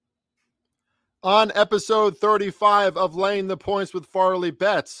On episode 35 of Laying the Points with Farley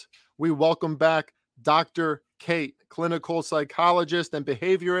Betts, we welcome back Dr. Cait, clinical psychologist and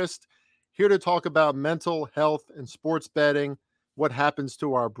behaviorist, here to talk about mental health and sports betting, what happens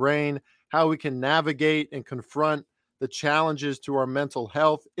to our brain, how we can navigate and confront the challenges to our mental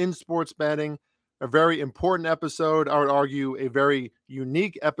health in sports betting. A very important episode, I would argue a very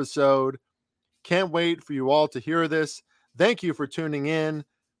unique episode. Can't wait for you all to hear this. Thank you for tuning in.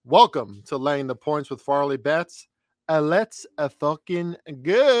 Welcome to Laying the Points with Farley Betts. Let's fucking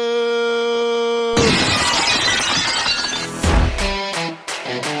go.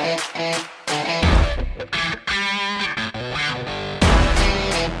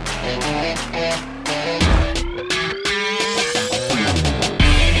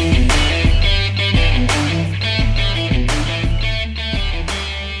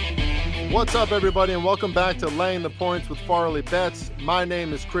 What's up, everybody, and welcome back to Laying the Points with Farley Betts. My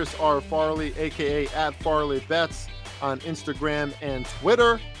name is Chris R. Farley, aka @FarleyBetts on Instagram and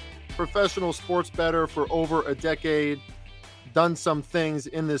Twitter. Professional sports bettor for over a decade. Done some things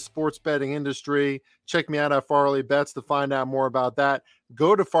in this sports betting industry. Check me out at Farley Betts to find out more about that.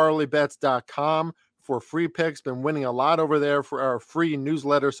 Go to farleybetts.com for free picks. Been winning a lot over there for our free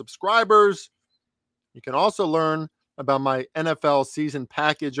newsletter subscribers. You can also learn about my NFL season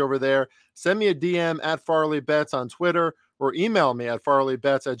package over there. Send me a DM at Farley Betts on Twitter or email me at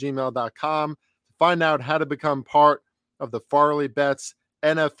farleybetts@gmail.com to find out how to become part of the Farley Betts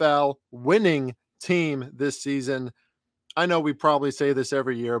NFL winning team this season. I know we probably say this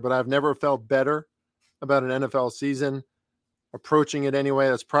every year, but I've never felt better about an NFL season approaching it anyway.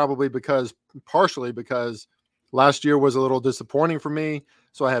 That's probably partially because last year was a little disappointing for me.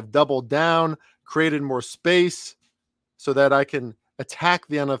 So I have doubled down, created more space so that I can attack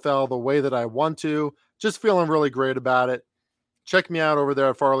the NFL the way that I want to. Just feeling really great about it. Check me out over there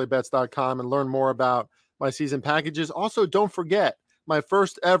at farleybetts.com and learn more about my season packages. Also, don't forget my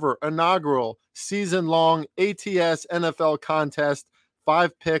first ever inaugural season-long ATS NFL contest,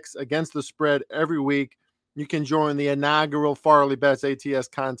 5 picks against the spread every week. You can join the inaugural Farley Betts ATS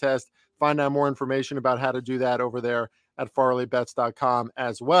contest. Find out more information about how to do that over there at farleybetts.com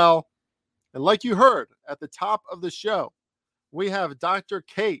as well. And like you heard at the top of the show, we have Dr.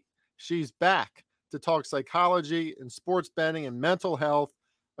 Cait. She's back to talk psychology and sports betting and mental health.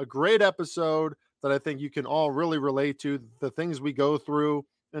 A great episode that I think you can all really relate to, the things we go through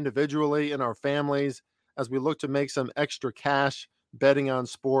individually in our families as we look to make some extra cash betting on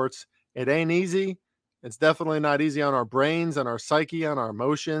sports. It ain't easy. It's definitely not easy on our brains and our psyche, on our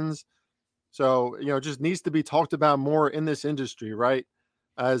emotions. So, it just needs to be talked about more in this industry, right?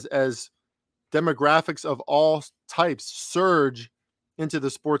 As demographics of all types surge into the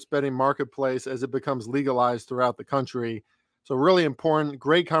sports betting marketplace as it becomes legalized throughout the country. So really important,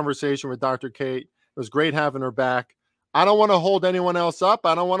 great conversation with Dr. Cait. It was great having her back. I don't want to hold anyone else up.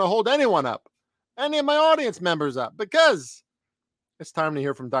 I don't want to hold anyone up, any of my audience members up, because it's time to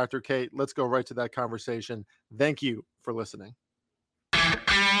hear from Dr. Cait. Let's go right to that conversation. Thank you for listening.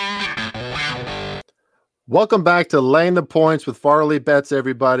 Welcome back to Laying the Points with Farley Betts,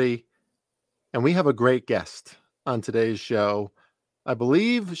 everybody. And we have a great guest on today's show. I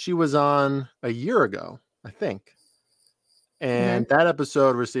believe she was on a year ago, I think. And that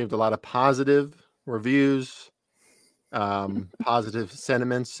episode received a lot of positive reviews, positive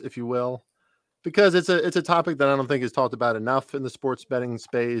sentiments, if you will, because it's a topic that I don't think is talked about enough in the sports betting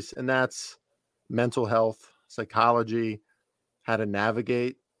space. And that's mental health, psychology, how to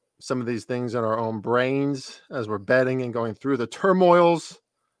navigate some of these things in our own brains as we're betting and going through the turmoils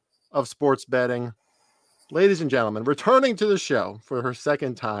of sports betting. Ladies and gentlemen, returning to the show for her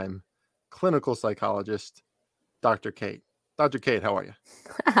second time, clinical psychologist, Dr. Cait. Dr. Cait, how are you?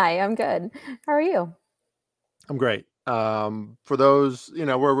 Hi, I'm good. How are you? I'm great. For those,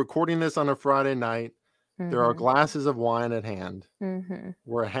 we're recording this on a Friday night. Mm-hmm. There are glasses of wine at hand. Mm-hmm.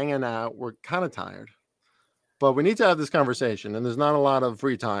 We're hanging out. We're kind of tired, but we need to have this conversation, and there's not a lot of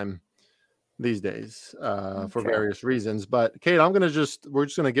free time these days for various reasons. But Cait, we're just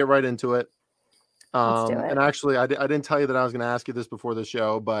going to get right into it. Let's do it. And actually, I didn't tell you that I was going to ask you this before the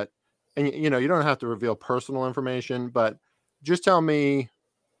show, and you don't have to reveal personal information, but just tell me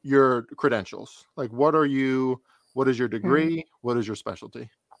your credentials. Like, what are you? What is your degree? What is your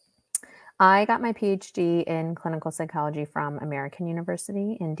specialty? I got my PhD in clinical psychology from American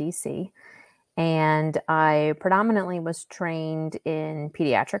University in DC. And I predominantly was trained in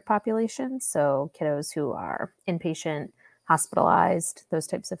pediatric populations, so kiddos who are inpatient, hospitalized, those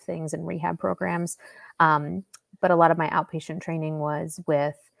types of things, and rehab programs. But a lot of my outpatient training was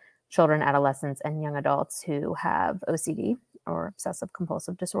with children, adolescents, and young adults who have OCD or obsessive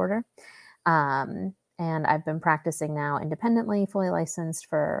compulsive disorder. And I've been practicing now independently, fully licensed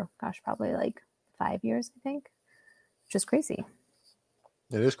for, probably like 5 years, I think, which is crazy.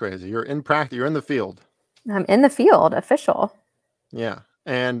 It is crazy. You're in practice. You're in the field. I'm in the field, official. Yeah.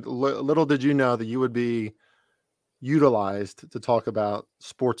 And little did you know that you would be utilized to talk about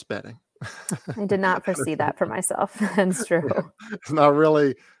sports betting. I did not foresee that for myself. That's true. Yeah. It's not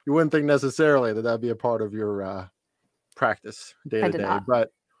really, you wouldn't think necessarily that that'd be a part of your practice day to day.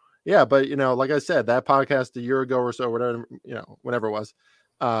 But yeah, but like I said, that podcast a year ago or so, whatever, whenever it was,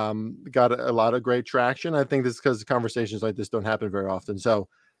 got a lot of great traction. I think this is because conversations like this don't happen very often. So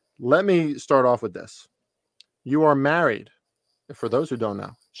let me start off with this. You are married. For those who don't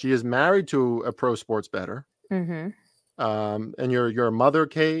know, she is married to a pro sports bettor. Mm-hmm. And you're a mother,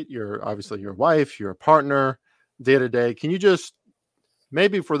 Cait. You're obviously your wife. You're a partner, day to day. Can you just,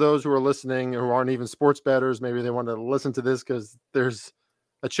 maybe for those who are listening who aren't even sports bettors, maybe they want to listen to this because there's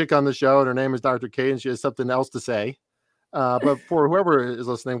a chick on the show and her name is Dr. Cait and she has something else to say. But for whoever is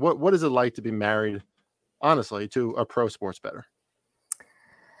listening, what is it like to be married, honestly, to a pro sports bettor?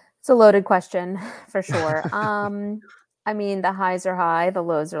 It's a loaded question for sure. I mean, the highs are high, the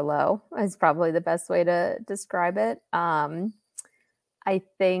lows are low is probably the best way to describe it. I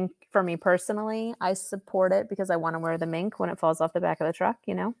think for me personally, I support it because I want to wear the mink when it falls off the back of the truck,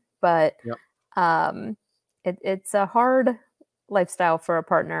 but yep. It's a hard lifestyle for a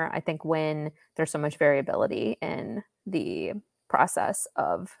partner, I think, when there's so much variability in the process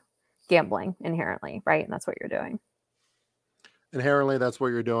of gambling inherently, right? And that's what you're doing. Inherently, that's what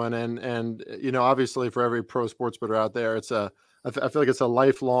you're doing. And obviously for every pro sports bettor out there, I feel like it's a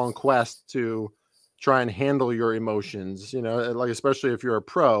lifelong quest to try and handle your emotions, like, especially if you're a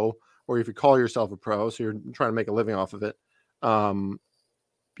pro or if you call yourself a pro, so you're trying to make a living off of it.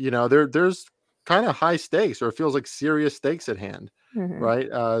 There's kind of high stakes, or it feels like serious stakes at hand. Mm-hmm. Right.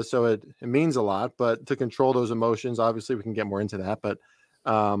 So it means a lot, but to control those emotions, obviously we can get more into that, but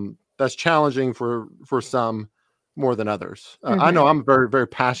that's challenging for some more than others. Mm-hmm. I know I'm very, very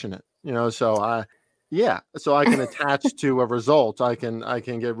passionate, so I can attach to a result. I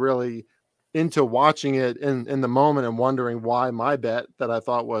can get really into watching it in the moment and wondering why my bet that I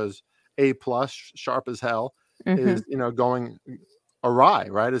thought was A+, sharp as hell, mm-hmm. is, going awry,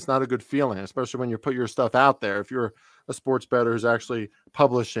 right? It's not a good feeling, especially when you put your stuff out there. If you're a sports bettor who's actually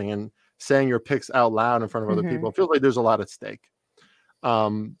publishing and saying your picks out loud in front of mm-hmm. other people, it feels like there's a lot at stake.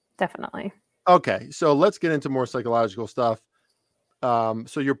 Definitely. Okay, so let's get into more psychological stuff.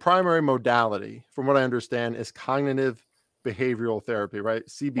 So your primary modality, from what I understand, is cognitive behavioral therapy, right?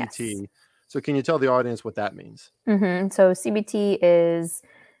 CBT. Yes. So can you tell the audience what that means? Mm-hmm. So CBT is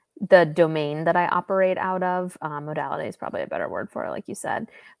the domain that I operate out of. Modality is probably a better word for it, like you said.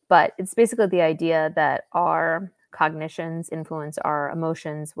 But it's basically the idea that our cognitions influence our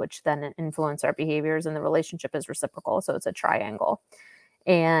emotions, which then influence our behaviors, and the relationship is reciprocal. So it's a triangle.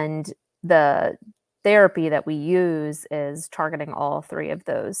 And the therapy that we use is targeting all three of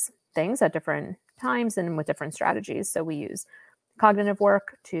those things at different times and with different strategies. So we use cognitive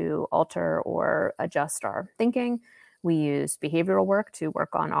work to alter or adjust our thinking. We use behavioral work to work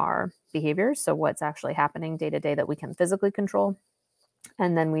on our behaviors. So what's actually happening day to day that we can physically control.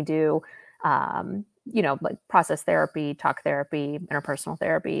 And then we do, like process therapy, talk therapy, interpersonal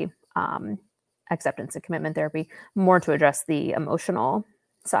therapy, acceptance and commitment therapy, more to address the emotional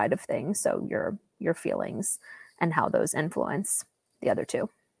side of things. So your feelings and how those influence the other two.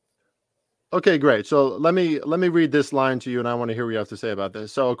 Okay, great. So let me read this line to you, and I want to hear what you have to say about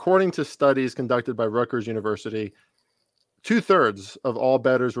this. So according to studies conducted by Rutgers University, 2/3 of all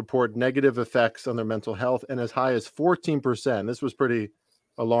bettors report negative effects on their mental health, and as high as 14%, this was pretty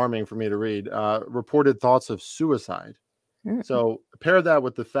alarming for me to read, reported thoughts of suicide. Mm-hmm. So pair that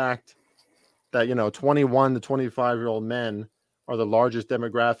with the fact that, 21 to 25-year-old men are the largest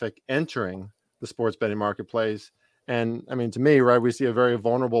demographic entering the sports betting marketplace. And I mean, to me, right, we see a very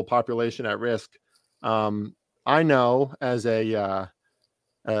vulnerable population at risk. I know as a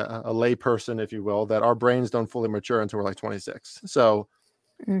lay person, if you will, that our brains don't fully mature until we're like 26. So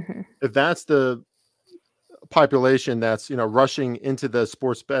mm-hmm. if that's the population that's, rushing into the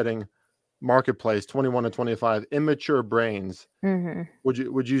sports betting marketplace, 21 to 25, immature brains, mm-hmm.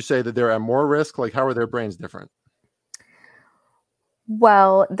 would you say that they're at more risk? Like, how are their brains different?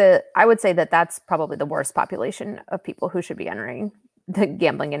 Well, I would say that that's probably the worst population of people who should be entering the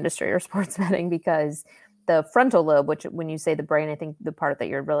gambling industry or sports betting, because the frontal lobe, which when you say the brain, I think the part that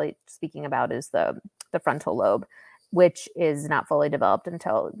you're really speaking about is the frontal lobe, which is not fully developed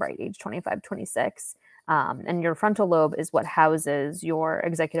until age 25, 26. And your frontal lobe is what houses your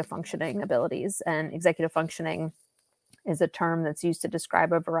executive functioning abilities, and executive functioning is a term that's used to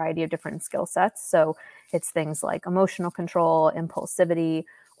describe a variety of different skill sets. So it's things like emotional control, impulsivity,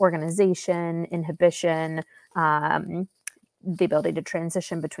 organization, inhibition, the ability to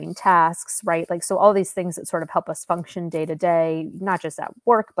transition between tasks, right? Like, so all these things that sort of help us function day to day, not just at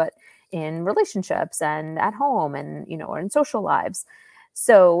work, but in relationships and at home and, or in social lives.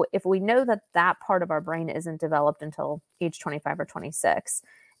 So if we know that that part of our brain isn't developed until age 25 or 26,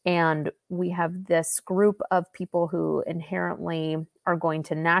 and we have this group of people who inherently are going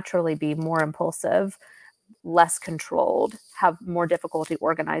to naturally be more impulsive, less controlled, have more difficulty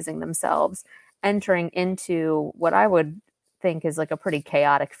organizing themselves, entering into what I would think is like a pretty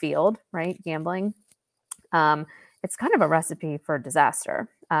chaotic field, right? Gambling. It's kind of a recipe for disaster.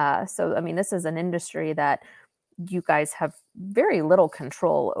 So, I mean, this is an industry that you guys have very little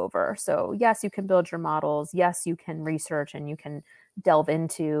control over. So yes, you can build your models. Yes, you can research and you can delve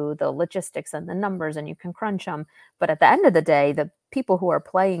into the logistics and the numbers and you can crunch them. But at the end of the day, the people who are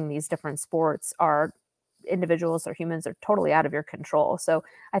playing these different sports are individuals or humans are totally out of your control. So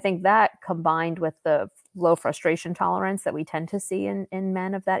I think that combined with the low frustration tolerance that we tend to see in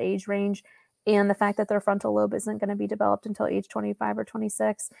men of that age range, and the fact that their frontal lobe isn't going to be developed until age 25 or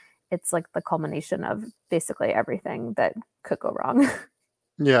 26, it's like the culmination of basically everything that could go wrong.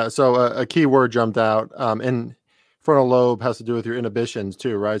 Yeah. So a key word jumped out, and frontal lobe has to do with your inhibitions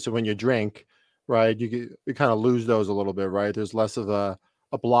too, right? So when you drink, right, you kind of lose those a little bit, right? There's less of a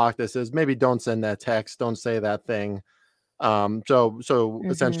block that says maybe don't send that text, don't say that thing. So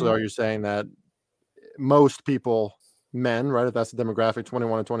essentially, are you saying that most people, men, right, if that's the demographic,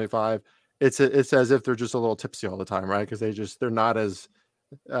 21 to 25, it's as if they're just a little tipsy all the time, right? Because they're not as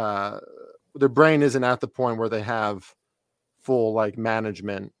their brain isn't at the point where they have full like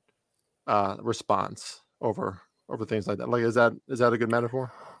management response over things like that. Like, is that a good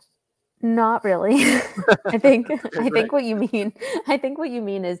metaphor? Not really. I think Okay, I great. think what you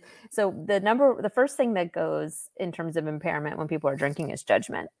mean is, so the first thing that goes in terms of impairment when people are drinking is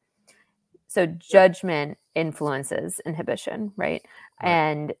judgment. So judgment influences inhibition, right? Right.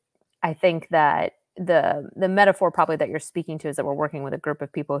 And I think that the metaphor probably that you're speaking to is that we're working with a group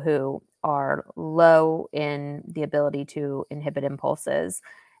of people who are low in the ability to inhibit impulses.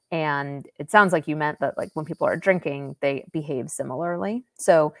 And it sounds like you meant that like when people are drinking, they behave similarly.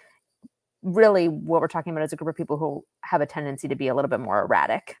 So really what we're talking about is a group of people who have a tendency to be a little bit more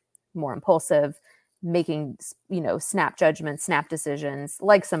erratic, more impulsive, making, snap judgments, snap decisions,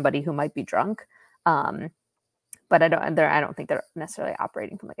 like somebody who might be drunk. But I don't think they're necessarily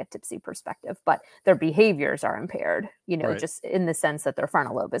operating from like a tipsy perspective, but their behaviors are impaired, Right. just in the sense that their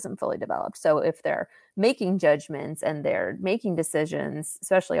frontal lobe isn't fully developed. So if they're making judgments and they're making decisions,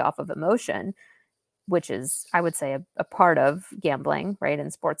 especially off of emotion, which is, I would say, a part of gambling, right?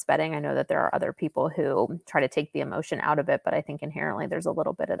 In sports betting, I know that there are other people who try to take the emotion out of it, but I think inherently there's a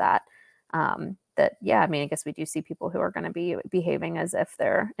little bit of that. I mean, I guess we do see people who are going to be behaving as if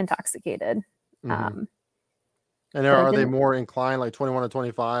they're intoxicated. Mm-hmm. And But I are they didn't. more inclined, like 21 to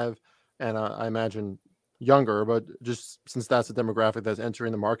 25, and I imagine younger, but just since that's the demographic that's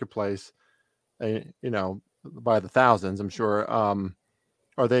entering the marketplace, by the thousands, I'm sure,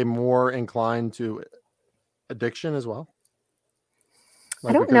 are they more inclined to addiction as well? I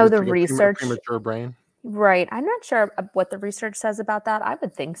Like don't because know it's the like a research. premature brain? Right. I'm not sure what the research says about that. I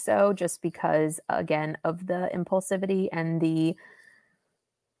would think so, just because, again, of the impulsivity and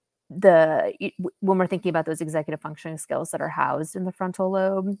when we're thinking about those executive functioning skills that are housed in the frontal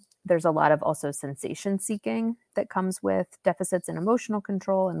lobe, there's a lot of also sensation seeking that comes with deficits in emotional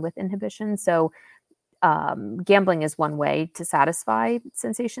control and with inhibition. So gambling is one way to satisfy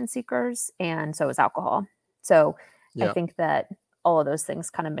sensation seekers, and so is alcohol. So I Yeah. think that all of those things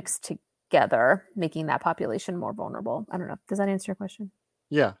kind of mix together, making that population more vulnerable. I don't know. Does that answer your question?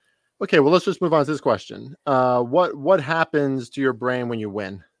 Yeah. Okay, well, let's just move on to this question. What happens to your brain when you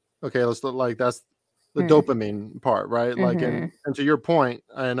win? Okay, let's look like that's the Mm. dopamine part, right? Like, Mm-hmm. and to your point,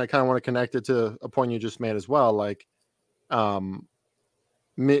 and I kind of want to connect it to a point you just made as well. Like, um,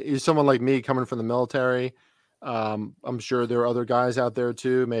 someone like me coming from the military, I'm sure there are other guys out there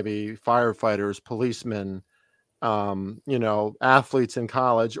too, maybe firefighters, policemen, athletes in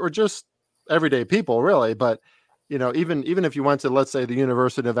college, or just everyday people, really. But even if you went to, let's say, the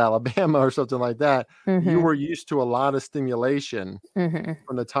University of Alabama or something like that, you Mm-hmm. were used to a lot of stimulation Mm-hmm.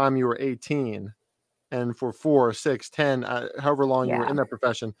 from the time you were 18 and for 4, 6, 10, however long you were Yeah. in that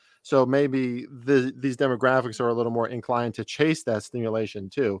profession. So maybe these demographics are a little more inclined to chase that stimulation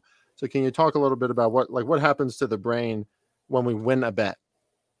too. So can you talk a little bit about what happens to the brain when we win a bet?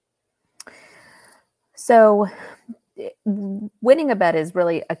 So winning a bet is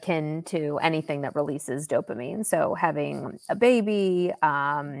really akin to anything that releases dopamine. So having a baby,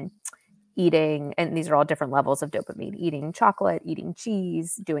 eating, and these are all different levels of dopamine, eating chocolate, eating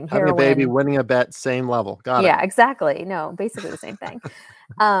cheese, doing Having a baby, heroin. winning a bet, same level. Got it. Yeah, exactly. No, basically the same thing.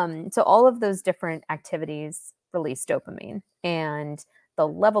 So all of those different activities release dopamine, and the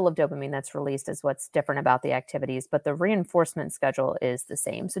level of dopamine that's released is what's different about the activities, but the reinforcement schedule is the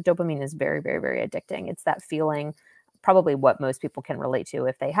same. So dopamine is very, very, very addicting. It's that feeling, probably what most people can relate to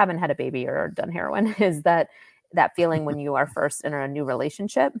if they haven't had a baby or done heroin, is that feeling when you are first in a new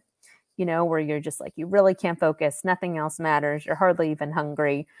relationship, where you're just like, you really can't focus, nothing else matters, you're hardly even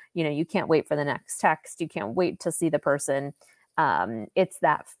hungry, you can't wait for the next text, you can't wait to see the person. It's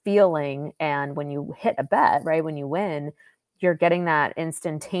that feeling. And when you hit a bet, right, when you win, you're getting that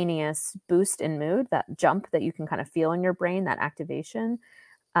instantaneous boost in mood, that jump that you can kind of feel in your brain, that activation.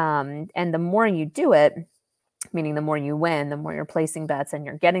 And the more you do it, meaning the more you win, the more you're placing bets and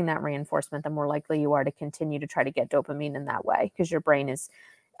you're getting that reinforcement, the more likely you are to continue to try to get dopamine in that way, because your brain is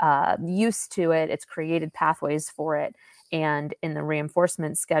used to it. It's created pathways for it. And in the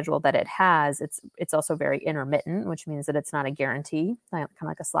reinforcement schedule that it has, it's also very intermittent, which means that it's not a guarantee, kind of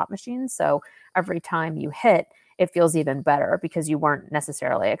like a slot machine. So every time you hit, it feels even better because you weren't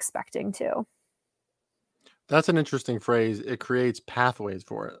necessarily expecting to. That's an interesting phrase. It creates pathways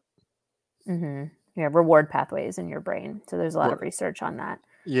for it. Mm-hmm. Yeah, reward pathways in your brain. So there's a lot of research on that.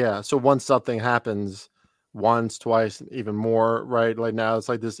 Yeah. So once something happens once, twice, even more, right? Like now it's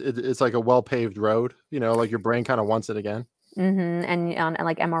like this, it's like a well-paved road, like your brain kind of wants it again. Mm-hmm. And on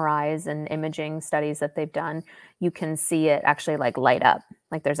like MRIs and imaging studies that they've done, you can see it actually like light up,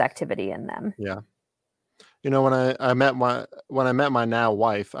 like there's activity in them. Yeah. When I met my now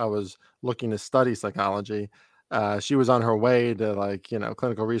wife, I was looking to study psychology. She was on her way to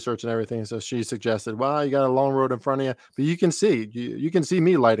clinical research and everything. So she suggested, well, you got a long road in front of you, but you can see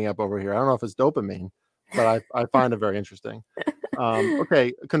me lighting up over here. I don't know if it's dopamine, but I find it very interesting.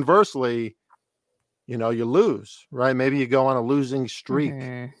 Okay. Conversely, you lose, right? Maybe you go on a losing streak.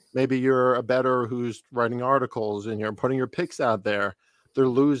 Mm-hmm. Maybe you're a bettor who's writing articles and you're putting your picks out there. They're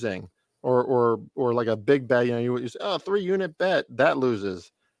losing. Or like a big bet, you say, 3-unit bet that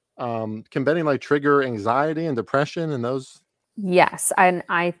loses. Can betting trigger anxiety and depression and those? Yes, and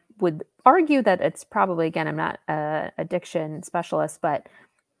I would argue that it's probably, again, I'm not an addiction specialist, but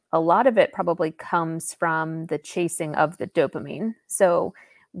a lot of it probably comes from the chasing of the dopamine. So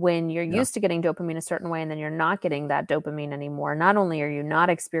when you're used to getting dopamine a certain way and then you're not getting that dopamine anymore, not only are you not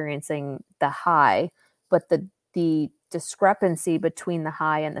experiencing the high, but the discrepancy between the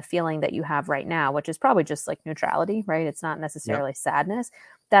high and the feeling that you have right now, which is probably just like neutrality, right? It's not necessarily sadness.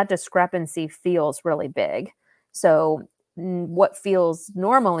 That discrepancy feels really big. So what feels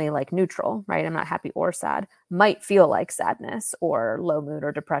normally like neutral, right? I'm not happy or sad, might feel like sadness or low mood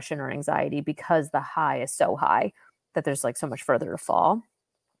or depression or anxiety because the high is so high that there's like so much further to fall.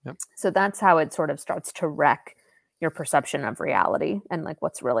 Yep. So that's how it sort of starts to wreck your perception of reality and like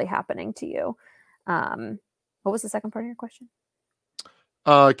what's really happening to you. What was the second part of your question?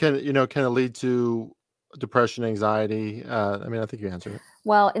 Can it lead to depression, anxiety? I think you answered it.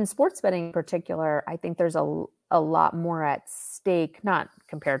 Well, in sports betting in particular, I think there's a lot more at stake, not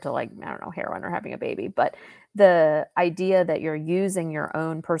compared to heroin or having a baby, but the idea that you're using your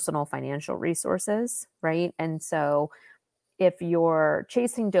own personal financial resources, right? And so if you're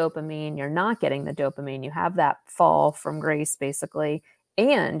chasing dopamine, you're not getting the dopamine, you have that fall from grace basically,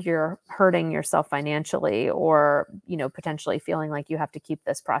 and you're hurting yourself financially or, potentially feeling like you have to keep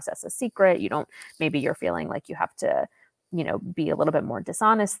this process a secret. Maybe you're feeling like you have to, be a little bit more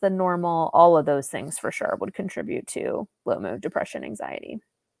dishonest than normal. All of those things for sure would contribute to low mood, depression, anxiety.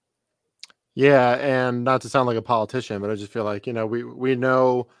 Yeah. And not to sound like a politician, but I just feel like, we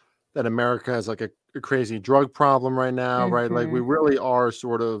know that America has a crazy drug problem right now, right? Like we really are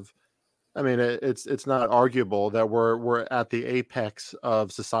sort of, it's not arguable that we're at the apex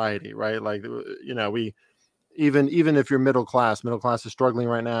of society, right? Like, we, even if you're middle class is struggling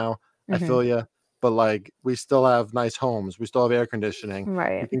right now. I feel you, but we still have nice homes. We still have air conditioning.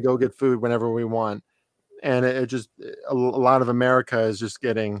 Right. We can go get food whenever we want. And it just, a lot of America is just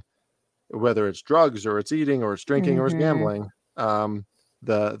getting, whether it's drugs or it's eating or it's drinking or it's gambling, the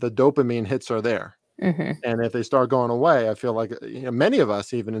dopamine hits are there. And if they start going away, I feel like many of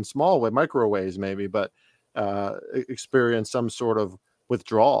us, even in small way, micro ways maybe, but experience some sort of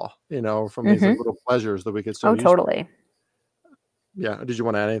withdrawal, from these little pleasures that we get so used totally. to. Yeah. Did you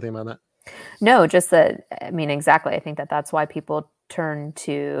want to add anything about that? No, just that, exactly. I think that that's why people turn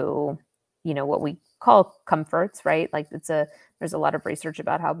to what we call comforts, right? Like there's a lot of research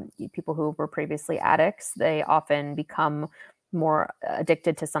about how people who were previously addicts, they often become more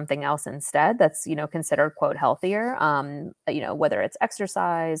addicted to something else instead that's, considered quote healthier, whether it's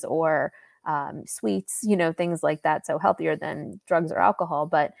exercise or sweets, things like that. So healthier than drugs or alcohol,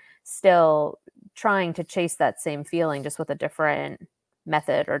 but still trying to chase that same feeling just with a different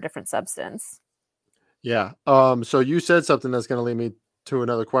method or different substance. Yeah. So you said something that's going to lead me to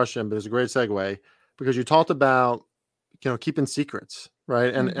another question, but it's a great segue because you talked about, keeping secrets,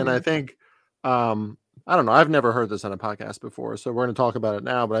 right? And I think, I don't know, I've never heard this on a podcast before, so we're going to talk about it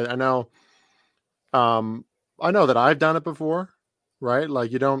now. But um, I know that I've done it before, right?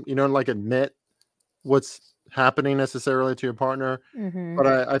 Like you don't like admit what's happening necessarily to your partner. Mm-hmm.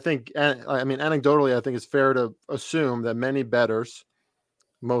 But I think, I mean, anecdotally, I think it's fair to assume that many bettors,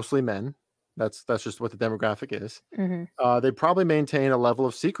 mostly men, that's just what the demographic is. Mm-hmm. They probably maintain a level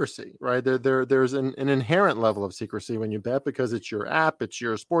of secrecy, right? There's an inherent level of secrecy when you bet because it's your app, it's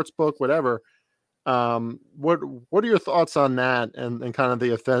your sports book, whatever. What are your thoughts on that and kind of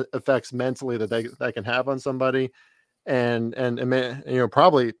the effects mentally that can have on somebody and it may,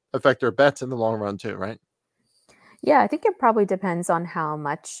 probably affect their bets in the long run too, right? Yeah, I think it probably depends on how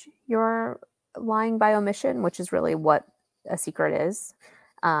much you're lying by omission, which is really what a secret is.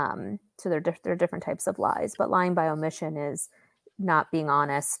 So there are different types of lies, but lying by omission is not being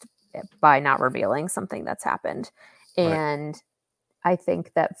honest by not revealing something that's happened. Right. And I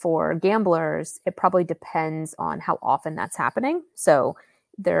think that for gamblers, it probably depends on how often that's happening. So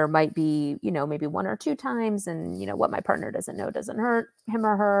there might be, maybe one or two times, and what my partner doesn't know doesn't hurt him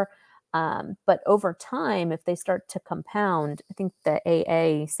or her. But over time, if they start to compound, I think the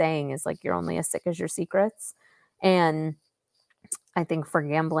AA saying is like, you're only as sick as your secrets. And I think for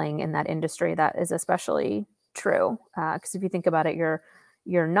gambling in that industry, that is especially true. Because if you think about it,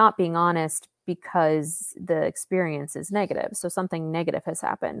 you're not being honest because the experience is negative. So something negative has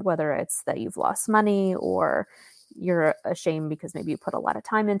happened, whether it's that you've lost money or you're ashamed because maybe you put a lot of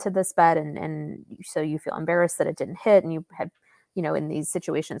time into this bet and so you feel embarrassed that it didn't hit, and you had, in these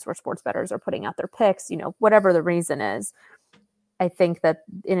situations where sports bettors are putting out their picks, whatever the reason is. I think that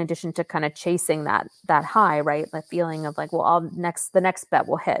in addition to kind of chasing that high, right, the feeling of like, well, the next bet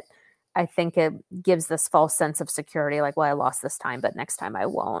will hit. I think it gives this false sense of security, like, well, I lost this time, but next time I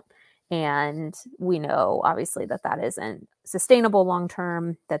won't. And we know, obviously, that isn't sustainable long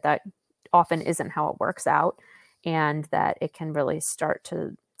term, that often isn't how it works out, and that it can really start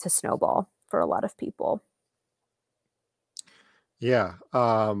to snowball for a lot of people. Yeah.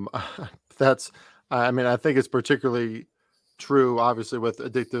 That's, I mean, I think it's particularly true, obviously, with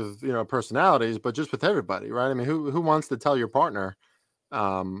addictive, personalities, but just with everybody, right? I mean, who wants to tell your partner,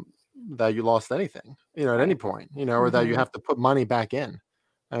 um, that you lost anything, at any Right. point, or that you Mm-hmm. have to put money back in?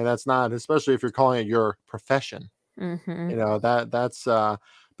 I mean, that's not, especially if you're calling it your profession, Mm-hmm. that's,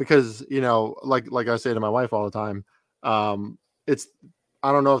 because, like I say to my wife all the time, it's,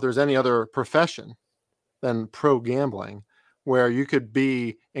 I don't know if there's any other profession than pro gambling where you could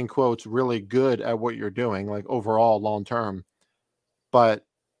be in quotes really good at what you're doing, like overall long term, but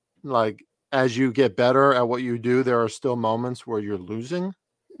like as you get better at what you do, there are still moments where you're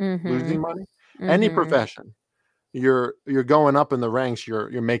Mm-hmm. losing money. Any Mm-hmm. profession, you're going up in the ranks, you're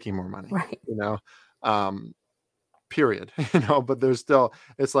making more money, Right. um period. But there's still,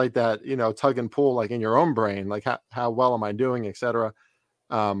 it's like that, tug and pull, like in your own brain, like how well am I doing, etc.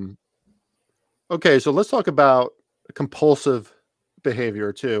 um Okay, so let's talk about compulsive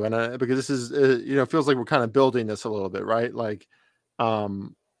behavior too, and because this is, feels like we're kind of building this a little bit, right? Like,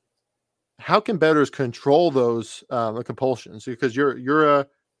 um, how can bettors control those the compulsions? Because you're a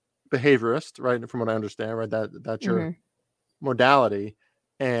behaviorist, right? From what I understand, right? That's your Mm-hmm. modality,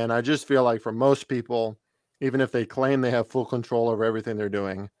 and I just feel like for most people, even if they claim they have full control over everything they're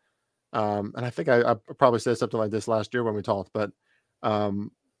doing, and I think I probably said something like this last year when we talked, but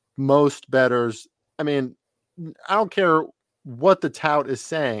um, most bettors, I mean, I don't care what the tout is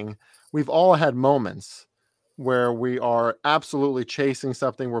saying. We've all had moments where we are absolutely chasing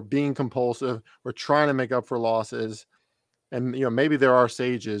something. We're being compulsive. We're trying to make up for losses. And, maybe there are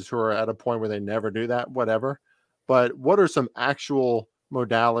sages who are at a point where they never do that, whatever. But what are some actual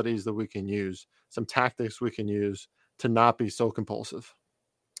modalities that we can use, some tactics we can use to not be so compulsive?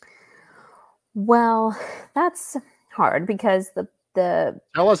 Well, that's hard because the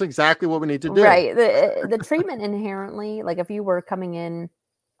Tell us exactly what we need to do. right, the treatment inherently, like if you were coming in,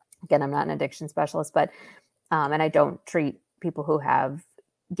 again, I'm not an addiction specialist, but and I don't treat people who have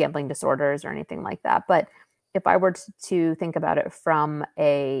gambling disorders or anything like that, but if I were to think about it from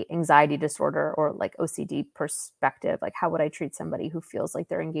a anxiety disorder or like OCD perspective, like how would I treat somebody who feels like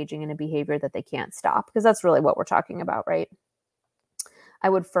they're engaging in a behavior that they can't stop? Because that's really what we're talking about, right? I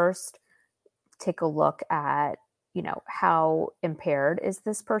would first take a look at, how impaired is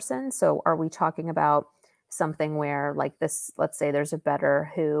this person? So are we talking about something where like this, let's say there's a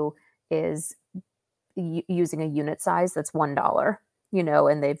bettor who is using a unit size that's $1,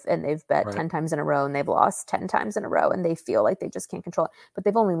 and they've bet Right. 10 times in a row and they've lost 10 times in a row and they feel like they just can't control it, but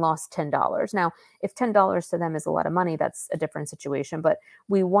they've only lost $10. Now, if $10 to them is a lot of money, that's a different situation, but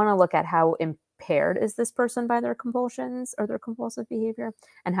we want to look at how impaired is this person by their compulsions or their compulsive behavior,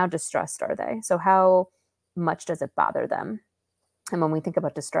 and how distressed are they? So how much does it bother them? And when we think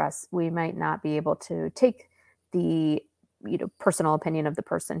about distress, we might not be able to take the personal opinion of the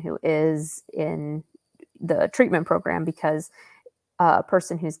person who is in the treatment program, because a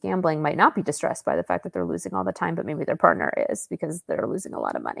person who's gambling might not be distressed by the fact that they're losing all the time, but maybe their partner is because they're losing a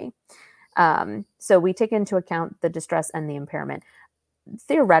lot of money. So we take into account the distress and the impairment.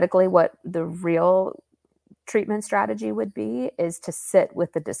 Theoretically, what the real treatment strategy would be is to sit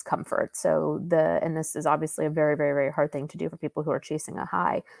with the discomfort. And this is obviously a very, very, very hard thing to do for people who are chasing a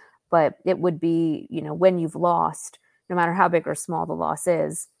high, but it would be, when you've lost, no matter how big or small the loss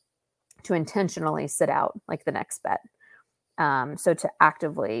is, to intentionally sit out like the next bet. So to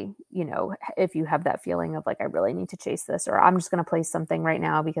actively, if you have that feeling of like, I really need to chase this, or I'm just going to play something right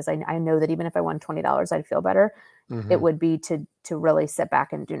now because I know that even if I won $20, I'd feel better. Mm-hmm. It would be to really sit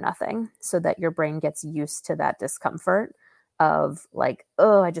back and do nothing, so that your brain gets used to that discomfort of like,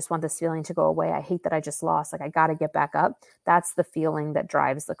 oh, I just want this feeling to go away. I hate that I just lost. Like, I got to get back up. That's the feeling that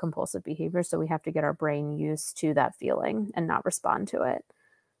drives the compulsive behavior. So we have to get our brain used to that feeling and not respond to it.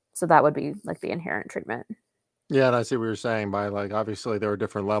 So that would be like the inherent treatment. Yeah, and I see what you're saying by like, obviously there are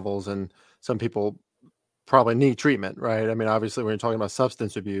different levels and some people probably need treatment, right? I mean, obviously when you're talking about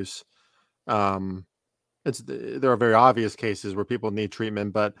substance abuse, um, there are very obvious cases where people need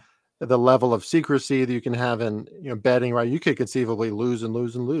treatment, but the level of secrecy that you can have in, betting, right? You could conceivably lose and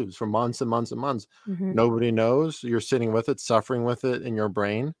lose and lose for months and months and months. Mm-hmm. Nobody knows. You're sitting with it, suffering with it in your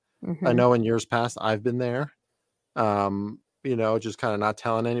brain. Mm-hmm. I know in years past I've been there. Just kind of not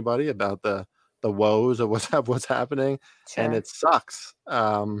telling anybody about the woes of what's happening, and Sure. it sucks.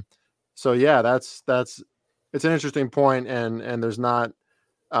 So yeah, that's it's an interesting point, and there's not,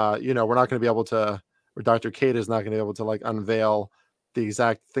 we're not going to be able to, or Dr. Cait is not going to be able to like unveil the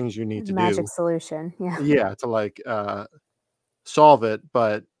exact things you need to Magic do, solution. Yeah. yeah, to like solve it,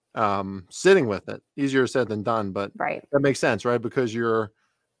 but sitting with it, easier said than done, but Right. that makes sense, right? Because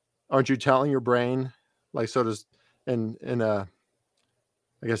aren't you telling your brain, like, so does in a,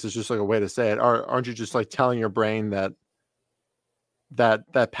 I guess it's just like a way to say it. Aren't you just like telling your brain that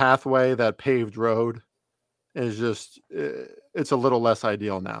pathway, that paved road is just, it's a little less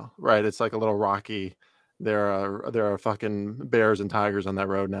ideal now, right? It's like a little rocky. There are fucking bears and tigers on that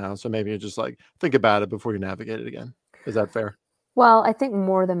road now. So maybe you just like think about it before you navigate it again. Is that fair? Well, I think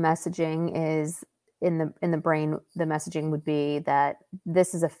more the messaging is in the brain. The messaging would be that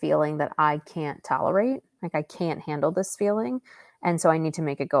this is a feeling that I can't tolerate. Like, I can't handle this feeling, and so I need to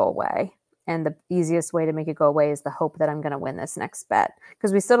make it go away. And the easiest way to make it go away is the hope that I'm going to win this next bet,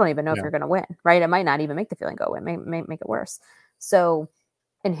 because we still don't even know if Yeah. you're going to win, right? It might not even make the feeling go away. It may make it worse. So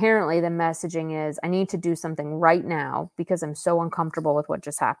inherently, the messaging is, I need to do something right now because I'm so uncomfortable with what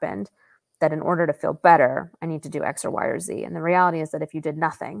just happened, that in order to feel better, I need to do X or Y or Z. And the reality is that if you did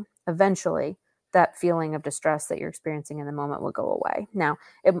nothing, eventually that feeling of distress that you're experiencing in the moment will go away. Now,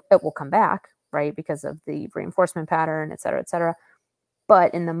 it will come back, right? Because of the reinforcement pattern, et cetera, et cetera.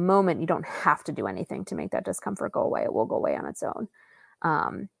 But in the moment, you don't have to do anything to make that discomfort go away. It will go away on its own.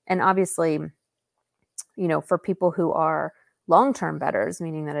 And obviously, for people who are long-term bettors,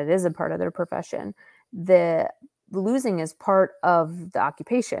 meaning that it is a part of their profession, the losing is part of the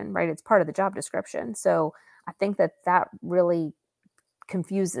occupation, right? It's part of the job description. So I think that really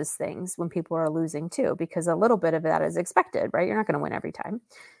confuses things when people are losing too, because a little bit of that is expected, right? You're not going to win every time.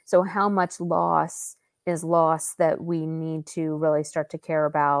 So how much loss is loss that we need to really start to care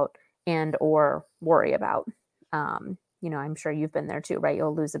about and or worry about? I'm sure you've been there too, right?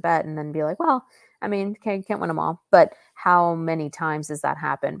 You'll lose a bet and then be like, well, I mean, can't win them all. But how many times does that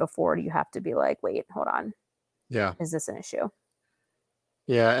happen before you have to be like, wait, hold on. Yeah. Is this an issue?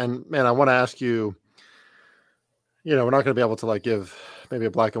 Yeah. And man, I want to ask you, we're not going to be able to like give maybe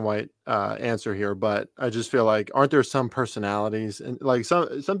a black and white answer here, but I just feel like, aren't there some personalities, and like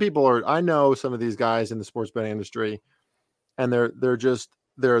some people are, I know some of these guys in the sports betting industry, and they're just,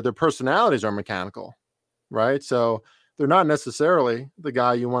 their personalities are mechanical, right? So they're not necessarily the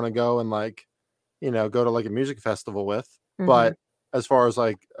guy you want to go and like go to like a music festival with. Mm-hmm. But as far as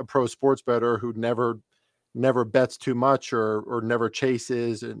like a pro sports bettor who never bets too much or never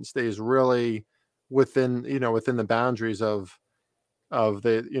chases and stays really within the boundaries of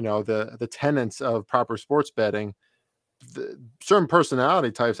the tenets of proper sports betting, certain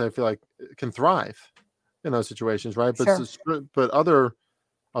personality types I feel like can thrive in those situations, right? Sure. But other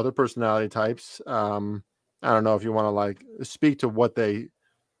personality types, I don't know if you want to like speak to what they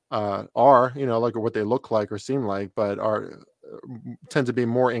are, like, or what they look like or seem like, but tend to be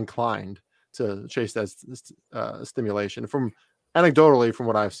more inclined to chase that stimulation from anecdotally from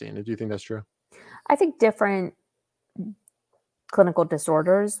what I've seen. Do you think that's true? I think different clinical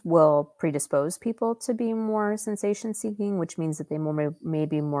disorders will predispose people to be more sensation seeking, which means that they may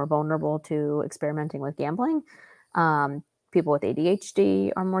be more vulnerable to experimenting with gambling. People with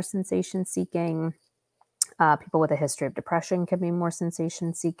ADHD are more sensation seeking. People with a history of depression can be more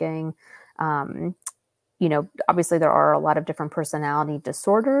sensation seeking. Obviously there are a lot of different personality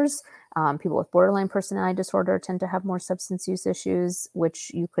disorders. People with borderline personality disorder tend to have more substance use issues, which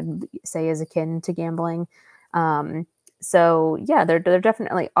you could say is akin to gambling. So yeah, there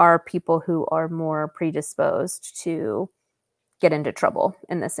definitely are people who are more predisposed to get into trouble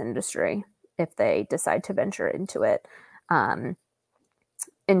in this industry if they decide to venture into it.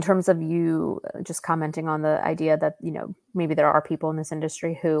 In terms of you just commenting on the idea that, maybe there are people in this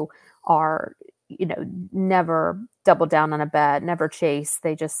industry who are, never double down on a bet, never chase.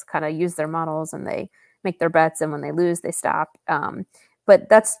 They just kind of use their models and they make their bets. And when they lose, they stop. But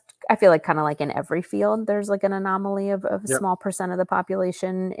that's, I feel like, kind of like in every field, there's like an anomaly of a Yep. small percent of the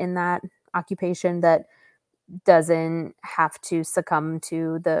population in that occupation that doesn't have to succumb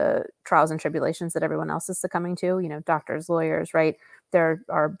to the trials and tribulations that everyone else is succumbing to, doctors, lawyers, right? There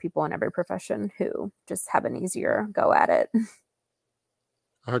are people in every profession who just have an easier go at it.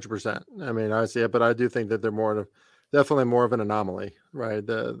 100%. I mean, I see it, but I do think that they're definitely more of an anomaly, right?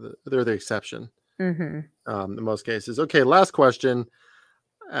 They're the exception in most cases. Okay, last question.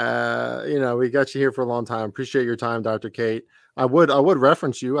 We got you here for a long time. Appreciate your time, Dr. Cait. I would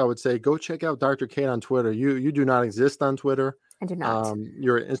reference you. I would say go check out Dr. Cait on Twitter. You do not exist on Twitter. I do not.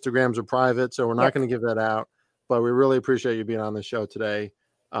 Your Instagrams are private, so we're not going to give that out. But we really appreciate you being on the show today,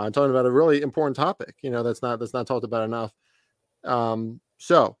 talking about a really important topic. That's not talked about enough.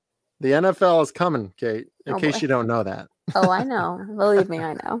 So the NFL is coming, Cait. In case you don't know that. Oh, I know. Believe me,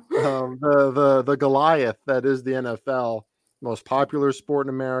 I know. The Goliath that is the NFL, most popular sport in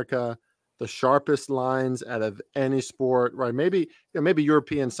America, the sharpest lines out of any sport, right? Maybe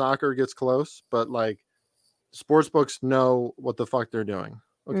European soccer gets close, but like sports books know what the fuck they're doing.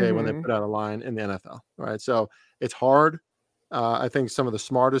 Okay, when they put out a line in the NFL, right? So it's hard. I think some of the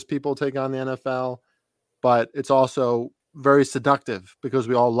smartest people take on the NFL, but it's also very seductive because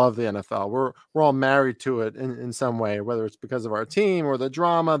we all love the NFL. We're all married to it in some way, whether it's because of our team or the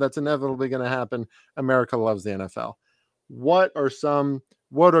drama that's inevitably going to happen. America loves the NFL. What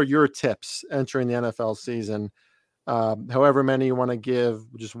are your tips entering the NFL season? However many you want to give,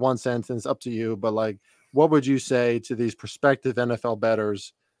 just one sentence, up to you. But like, what would you say to these prospective NFL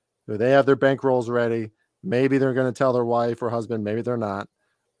bettors who they have their bankrolls ready? Maybe they're going to tell their wife or husband, maybe they're not,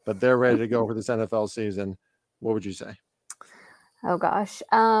 but they're ready to go for this NFL season. What would you say? Oh gosh.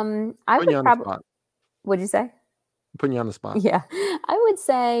 I would probably. What'd you say? I'm putting you on the spot. Yeah. I would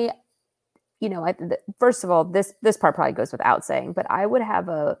say, first of all, this part probably goes without saying, but I would have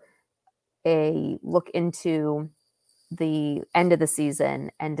a look into the end of the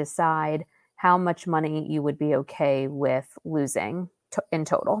season and decide how much money you would be okay with losing in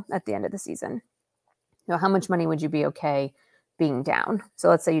total at the end of the season. How much money would you be okay being down? So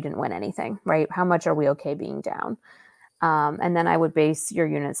let's say you didn't win anything, right? How much are we okay being down? And then I would base your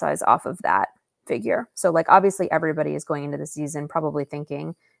unit size off of that figure. So like, obviously everybody is going into the season probably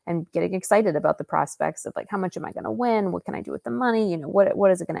thinking and getting excited about the prospects of like, how much am I going to win? What can I do with the money?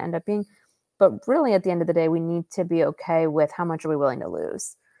 What is it going to end up being? But really at the end of the day, we need to be okay with how much are we willing to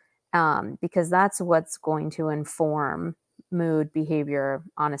lose? Because that's what's going to inform mood, behavior,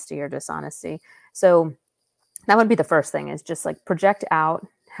 honesty or dishonesty. So that would be the first thing, is just like project out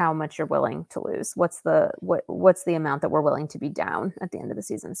how much you're willing to lose. What's the amount that we're willing to be down at the end of the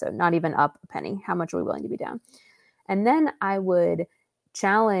season? So not even up a penny. How much are we willing to be down? And then I would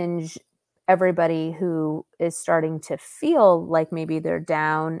challenge everybody who is starting to feel like maybe they're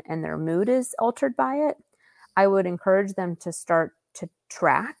down and their mood is altered by it. I would encourage them to start to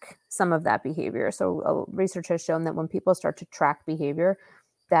track some of that behavior. So research has shown that when people start to track behavior,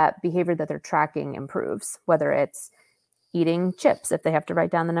 that behavior that they're tracking improves, whether it's eating chips. If they have to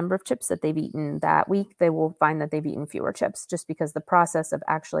write down the number of chips that they've eaten that week, they will find that they've eaten fewer chips, just because the process of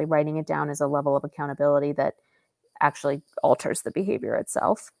actually writing it down is a level of accountability that actually alters the behavior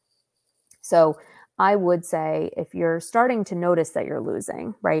itself. So I would say if you're starting to notice that you're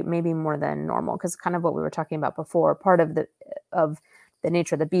losing, right, maybe more than normal, because kind of what we were talking about before, part of the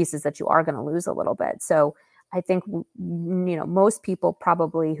nature of the beast is that you are going to lose a little bit. So I think, most people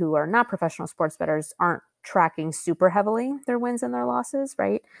probably who are not professional sports bettors aren't tracking super heavily their wins and their losses,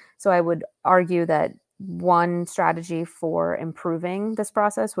 right? So I would argue that one strategy for improving this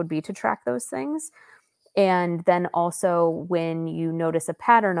process would be to track those things. And then also when you notice a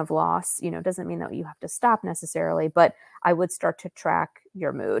pattern of loss, doesn't mean that you have to stop necessarily, but I would start to track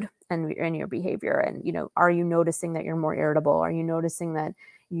your mood and your behavior. And, are you noticing that you're more irritable? Are you noticing that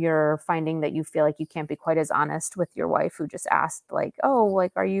you're finding that you feel like you can't be quite as honest with your wife who just asked, like, oh,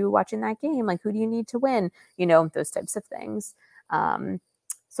 like, are you watching that game? Like, who do you need to win? Those types of things.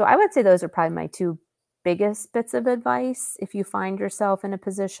 So I would say those are probably my two biggest bits of advice. If you find yourself in a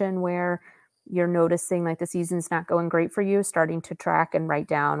position where you're noticing like the season's not going great for you, starting to track and write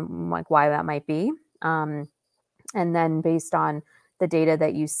down like why that might be. And then based on the data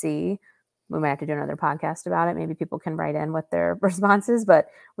that you see, we might have to do another podcast about it. Maybe people can write in what their responses, but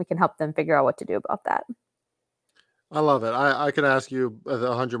we can help them figure out what to do about that. I love it. I could ask you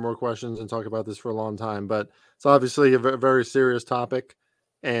 100 more questions and talk about this for a long time, but it's obviously a very serious topic.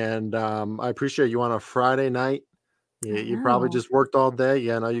 And I appreciate you on a Friday night. You probably just worked all day.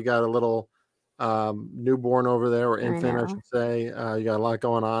 Yeah, I know you got a little newborn over there, or infant, I should say. You got a lot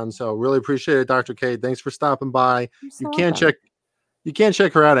going on. So really appreciate it, Dr. Cait. Thanks for stopping by. You can't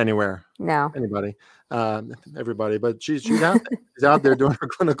check her out anywhere. No. Anybody, everybody, but she's out there. She's out there doing her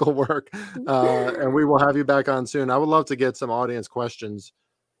clinical work. And we will have you back on soon. I would love to get some audience questions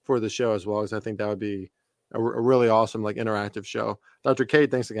for the show as well, because I think that would be a really awesome, like, interactive show. Dr.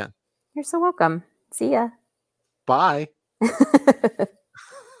 Cait, thanks again. You're so welcome. See ya. Bye.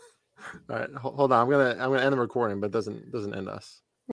 All right, hold on. I'm gonna end the recording, but it doesn't end us.